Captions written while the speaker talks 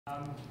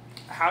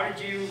How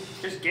did you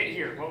just get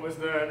here? What was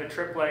the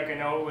trip like? I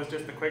know it was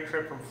just a quick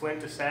trip from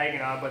Flint to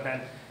Saginaw, but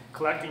then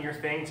collecting your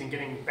things and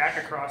getting back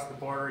across the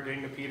border,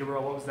 getting to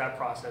Peterborough, what was that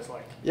process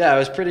like? Yeah, it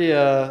was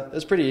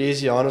pretty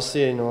easy,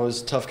 honestly. You know, it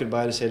was a tough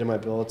goodbye to say to my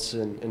billets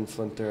in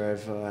Flint there.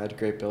 I've had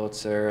great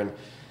billets there, and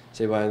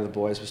say bye to the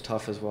boys was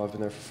tough as well. I've been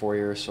there for 4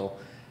 years, so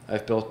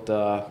I've built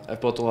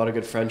a lot of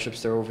good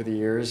friendships there over the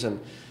years, and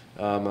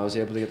I was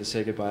able to get to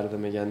say goodbye to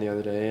them again the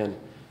other day,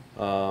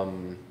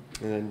 and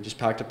then just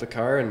packed up the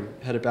car and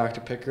headed back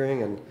to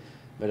Pickering, and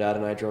my dad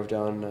and I drove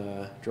down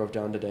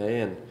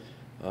today, and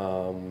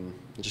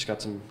just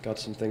got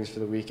some things for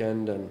the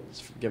weekend and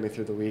get me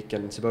through the week.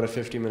 And it's about a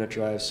 50-minute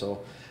drive,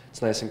 so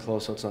it's nice and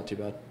close, so it's not too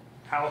bad.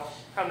 How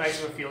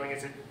nice of a feeling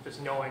is it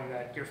just knowing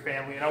that your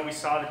family, I know we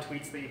saw the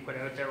tweets that you put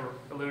out there were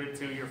alluded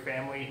to your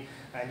family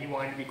and you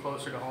wanted to be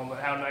closer to home, but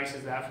how nice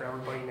is that for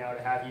everybody now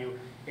to have you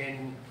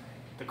in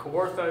the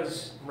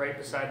Kawarthas right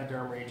beside the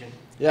Durham region?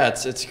 Yeah,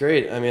 it's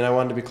great. I mean, I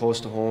wanted to be close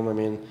to home. I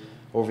mean,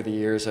 over the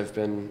years I've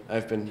been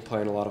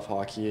playing a lot of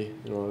hockey,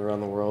 you know,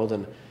 around the world,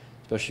 and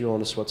especially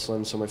going to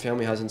Switzerland. So my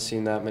family hasn't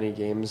seen that many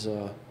games.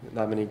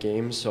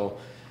 So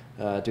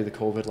due to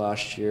COVID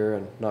last year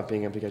and not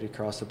being able to get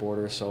across the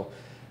border, so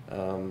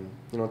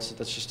you know,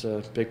 that's just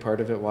a big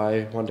part of it. Why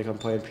I wanted to come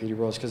play in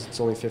Peterborough is because it's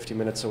only 50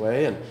 minutes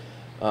away, and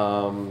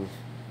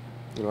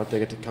you know, they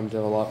get to come to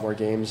a lot more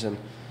games. And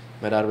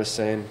my dad was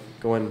saying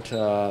going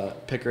to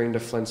Pickering to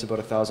Flint's about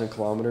 1,000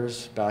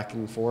 kilometers back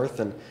and forth,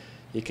 and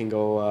you can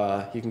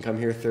come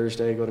here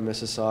Thursday, go to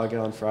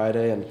Mississauga on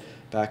Friday, and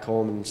back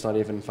home, and it's not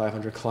even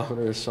 500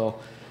 kilometers. So,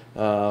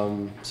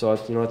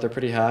 so you know what, they're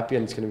pretty happy,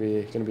 and it's gonna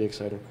be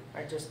exciting.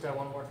 All right, just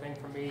one more thing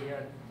for me.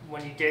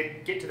 When you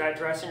did get to that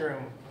dressing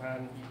room,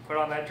 you put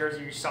on that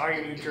jersey, you saw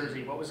your new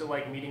jersey. What was it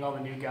like meeting all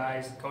the new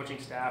guys, the coaching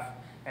staff,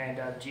 and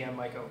GM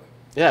Mike Oak?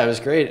 Yeah, it was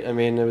great. I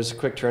mean, it was a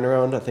quick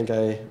turnaround. I think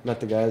I met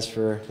the guys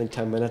for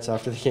 10 minutes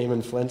after the game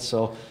in Flint,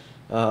 so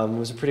it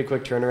was a pretty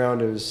quick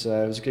turnaround. It was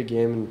a good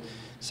game, and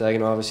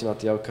Saginaw obviously not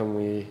the outcome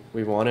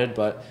we wanted,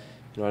 but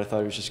you know, I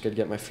thought it was just good to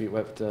get my feet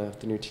wet with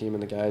the new team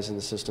and the guys and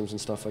the systems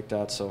and stuff like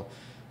that. So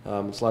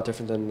it's a lot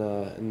different than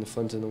in the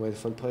Flint and the way the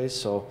Flint plays.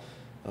 So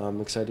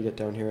I'm excited to get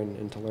down here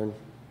and to learn.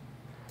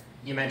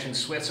 You mentioned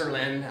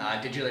Switzerland.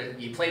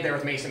 You played there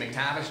with Mason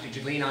McTavish. Did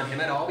you lean on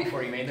him at all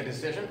before you made the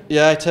decision?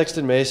 Yeah, I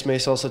texted Mace.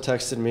 Mace also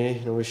texted me.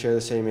 You know, we share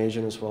the same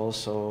agent as well,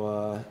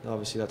 so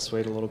obviously that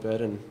swayed a little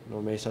bit. And you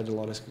know, Mace had a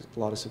lot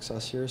of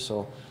success here.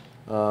 So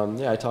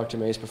yeah, I talked to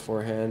Mace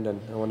beforehand,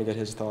 and I wanted to get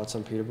his thoughts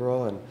on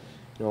Peterborough and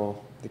you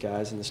know, the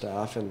guys and the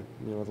staff, and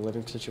you know, the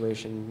living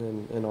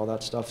situation and all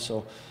that stuff.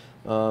 So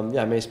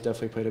yeah, Mace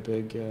definitely played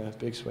a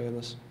big sway in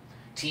this.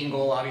 Team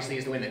goal obviously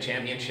is to win the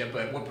championship,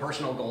 but what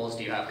personal goals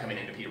do you have coming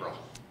into Peterborough?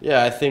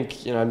 Yeah, I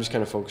think, you know, I'm just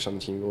kind of focused on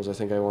the team goals. I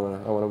think I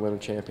want to win a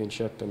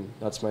championship, and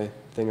that's my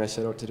thing I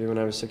set out to do when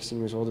I was 16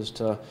 years old, is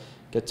to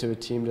get to a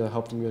team to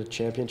help them get a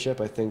championship.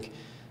 I think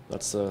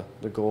that's the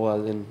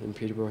goal in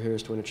Peterborough here,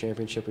 is to win a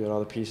championship. We got all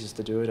the pieces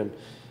to do it, and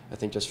I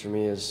think just for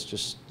me is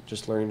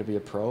just learning to be a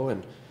pro,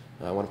 and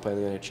I want to play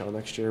in the NHL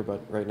next year. But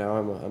right now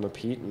I'm a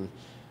Pete, and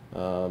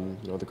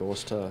you know, the goal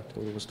was to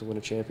win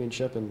a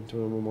championship and to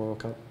win a Memorial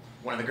Cup.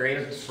 One of the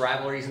greatest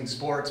rivalries in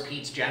sports,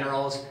 Pete's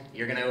Generals.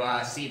 You're going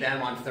to see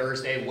them on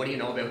Thursday. What do you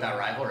know about that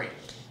rivalry?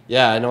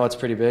 Yeah, I know it's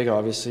pretty big,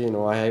 obviously. You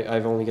know,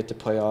 I've only get to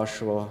play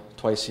Oshawa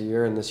twice a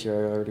year, and this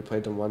year I already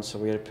played them once. So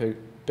we had a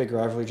big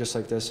rivalry just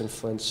like this in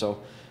Flint.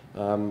 So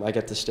I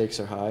get the stakes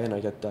are high, and I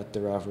get that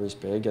the rivalry is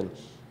big. And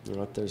you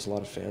know, there's a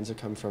lot of fans that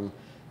come from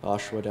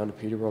Oshawa down to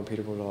Peterborough and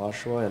Peterborough to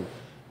Oshawa.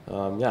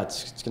 And yeah,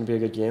 it's going to be a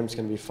good game. It's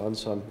going to be fun.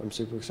 So I'm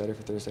super excited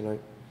for Thursday night.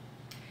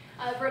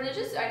 Brendan,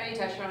 I know you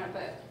touched on it,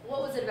 but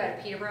what was it about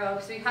Peterborough?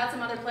 So we've had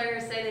some other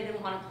players say they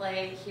didn't want to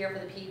play here for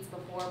the Petes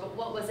before, but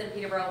what was it at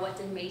Peterborough? What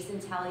did Mason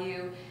tell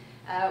you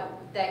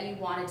that you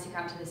wanted to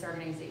come to this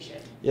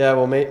organization? Yeah,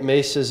 well,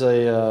 Mace is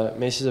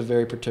a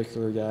very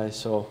particular guy,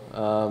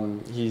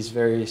 so he's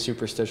very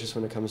superstitious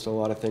when it comes to a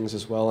lot of things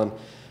as well,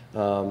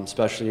 and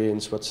especially in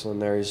Switzerland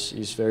there,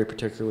 he's very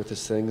particular with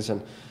his things,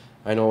 and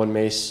I know when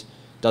Mace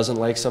doesn't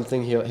like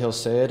something, he'll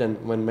say it,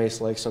 and when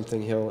Mace likes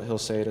something, he'll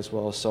say it as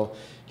well. So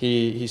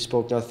he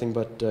spoke nothing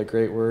but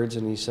great words,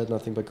 and he said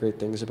nothing but great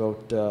things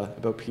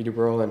about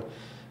Peterborough and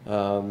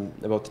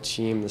about the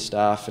team, the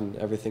staff, and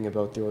everything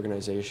about the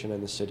organization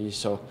and the city.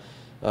 So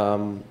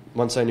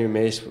once I knew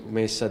Mace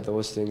said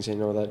those things, I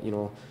know that, you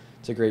know,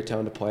 it's a great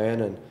town to play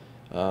in. And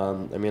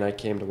I mean, I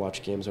came to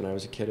watch games when I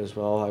was a kid as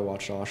well. I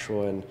watched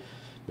Oshawa and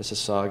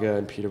Mississauga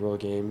and Peterborough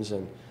games,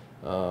 and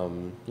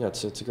yeah,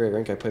 it's a great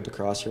rink. I played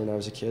lacrosse here when I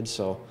was a kid,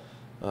 so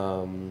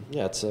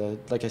yeah, it's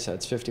like I said,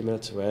 it's 50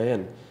 minutes away,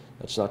 and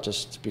it's not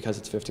just because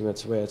it's 50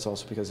 minutes away. It's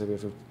also because we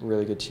have a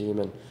really good team,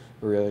 and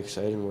we're really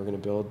excited. And we're going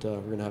to build.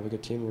 We're going to have a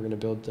good team. We're going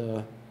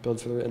to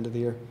build for the end of the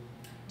year.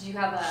 Do you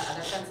have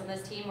other friends on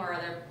this team, or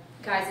other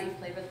guys that you've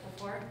played with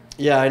before?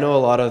 Yeah, I know a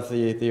lot of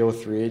the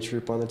 03 age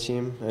group on the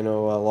team. I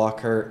know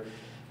Lockhart,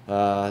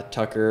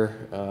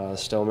 Tucker,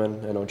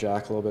 Stillman. I know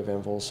Jack a little bit,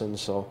 Van Volsen.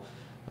 So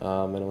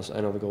I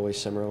know the goalie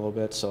Simmer a little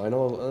bit. So I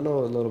know a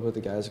little bit of the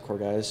guys, the core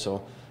guys.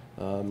 So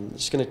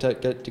Just going to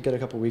get a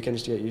couple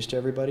weekends to get used to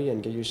everybody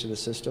and get used to the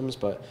systems,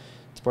 but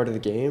it's part of the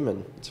game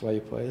and it's why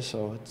you play,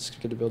 so it's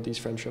good to build these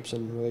friendships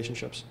and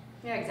relationships.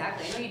 Yeah,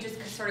 exactly. I know you just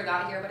sort of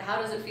got here, but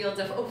how does it feel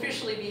to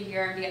officially be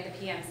here and be at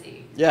the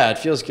PMC? Yeah, it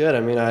feels good.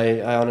 I mean,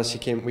 I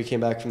honestly we came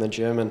back from the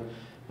gym and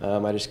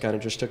I just kind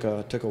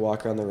of took a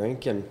walk around the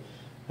rink, and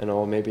I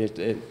know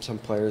maybe some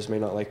players may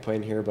not like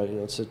playing here, but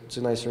it's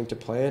a nice rink to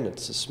play in.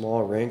 It's a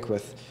small rink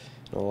with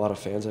a lot of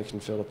fans that can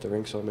fill up the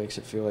rink, so it makes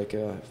it feel like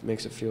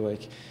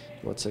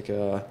it's like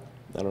a,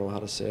 I don't know how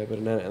to say it, but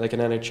like an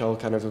NHL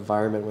kind of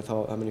environment with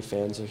how many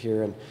fans are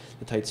here and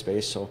the tight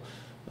space. So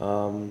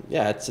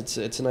yeah, it's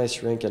a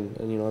nice rink, and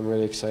I'm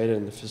really excited,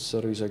 and the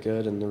facilities are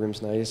good, and the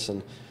room's nice,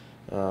 and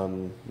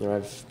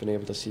I've been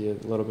able to see a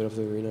little bit of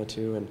the arena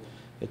too, and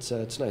it's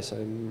nice.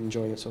 I'm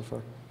enjoying it so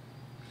far.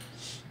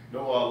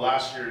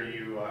 Last year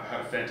you had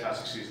a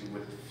fantastic season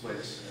with the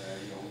Flicks.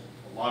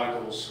 A lot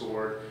of goals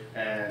scored,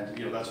 and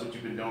that's what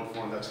you've been known for,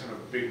 and that's kind of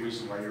a big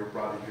reason why you were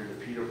brought in here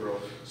to Peterborough.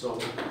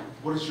 So,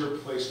 what does your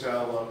play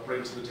style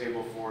bring to the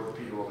table for the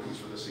Peterborough Pete's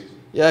for this season?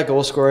 Yeah,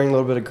 goal scoring, a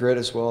little bit of grit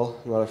as well.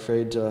 I'm not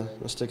afraid to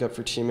stick up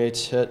for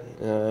teammates,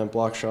 hit,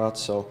 block shots.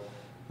 So,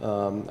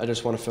 I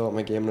just want to fill out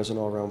my game as an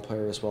all-around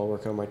player as well.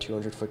 Work on my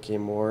 200-foot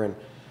game more, and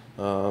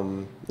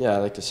yeah, I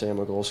like to say I'm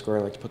a goal scorer.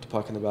 I like to put the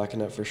puck in the back of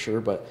net for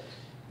sure, but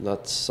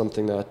that's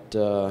something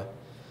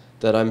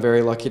that I'm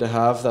very lucky to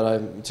have.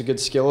 It's a good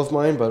skill of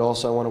mine, but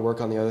also I want to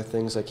work on the other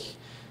things like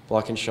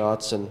blocking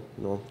shots and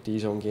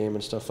D-zone game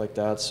and stuff like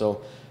that.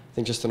 So I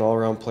think just an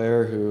all-around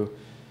player who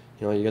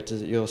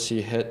you'll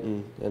see hit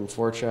and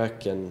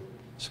forecheck and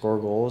score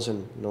goals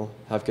and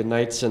have good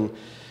nights and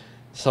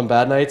some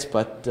bad nights,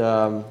 but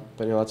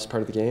that's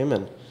part of the game.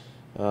 And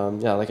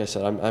yeah, like I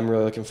said, I'm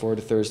really looking forward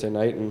to Thursday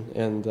night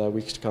and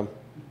weeks to come.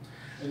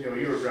 And you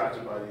were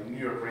drafted by the New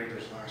York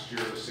Rangers last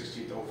year,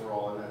 16th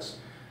overall, and that's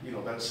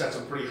that sets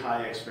some pretty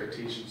high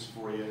expectations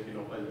for you,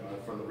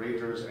 from the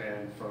Rangers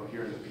and from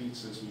here in the Pete,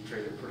 since we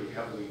traded pretty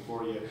heavily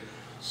for you.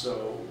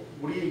 So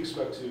what do you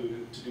expect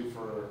to do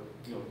for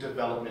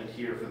development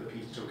here for the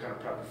Pete to kind of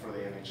prep for the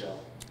NHL?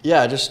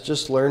 Yeah,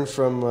 just learn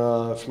from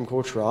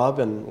Coach Rob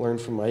and learn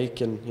from Mike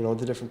and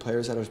the different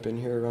players that have been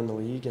here around the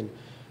league and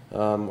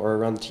or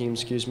around the team,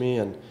 excuse me,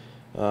 and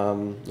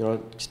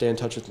stay in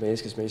touch with Mace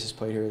because Mace has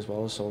played here as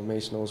well, so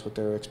Mace knows what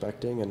they're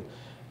expecting. And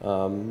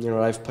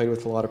I've played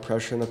with a lot of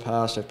pressure in the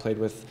past. I've played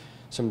with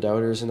some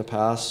doubters in the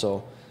past,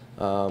 so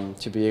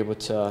to be able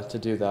to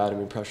do that, I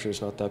mean, pressure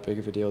is not that big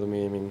of a deal to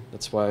me. I mean,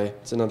 that's why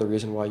it's another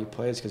reason why you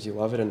play is because you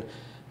love it. And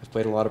I've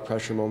played a lot of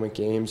pressure moment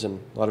games and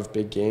a lot of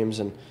big games,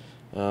 and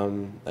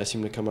I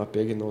seem to come up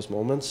big in those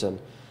moments. And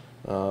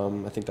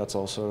I think that's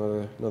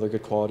also another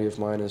good quality of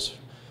mine is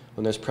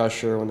when there's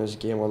pressure, when there's a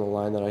game on the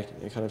line, that I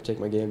kind of take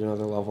my game to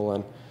another level.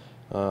 And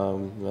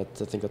I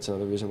think that's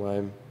another reason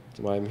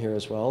why I'm here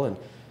as well. And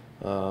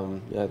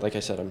yeah, like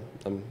I said,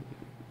 I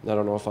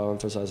don't know if I'll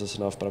emphasize this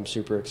enough, but I'm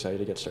super excited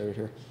to get started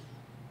here.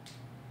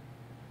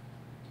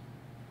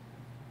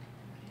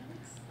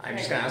 I'm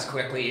just going to ask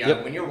quickly,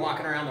 Yep. when you're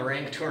walking around the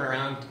rink, touring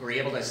around, were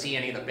you able to see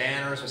any of the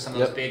banners with some of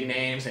those Yep. big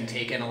names and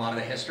take in a lot of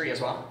the history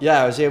as well?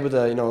 Yeah, I was able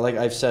to, like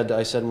I said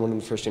in one of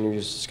the first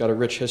interviews, it's got a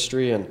rich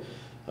history, and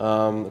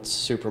it's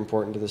super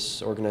important to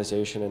this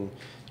organization. And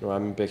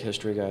I'm a big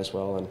history guy as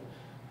well,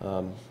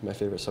 and my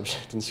favorite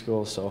subject in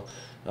school. So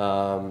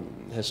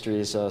history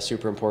is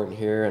super important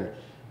here,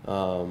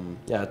 and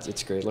yeah,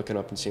 it's great looking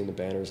up and seeing the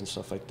banners and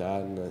stuff like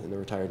that, and the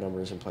retired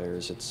numbers and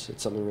players. It's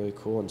something really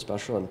cool and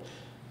special. And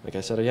like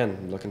I said again,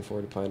 I'm looking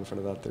forward to playing in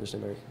front of that Thursday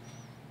night.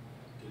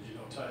 Did you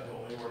know Ty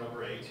Dolan wore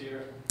number 8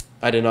 here?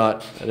 I did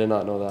not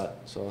know that.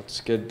 So it's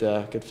good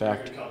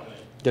fact. Good company.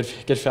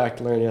 Good fact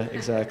to learn. Yeah,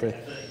 exactly. I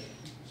think.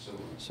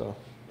 So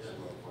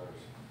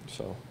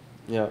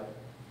Yeah.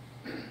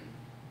 yeah.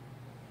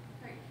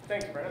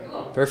 Thanks, Brennan.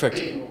 Cool. Perfect.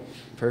 Yes,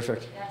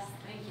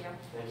 thank you.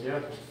 Thank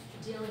you.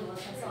 Dealing with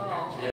us all.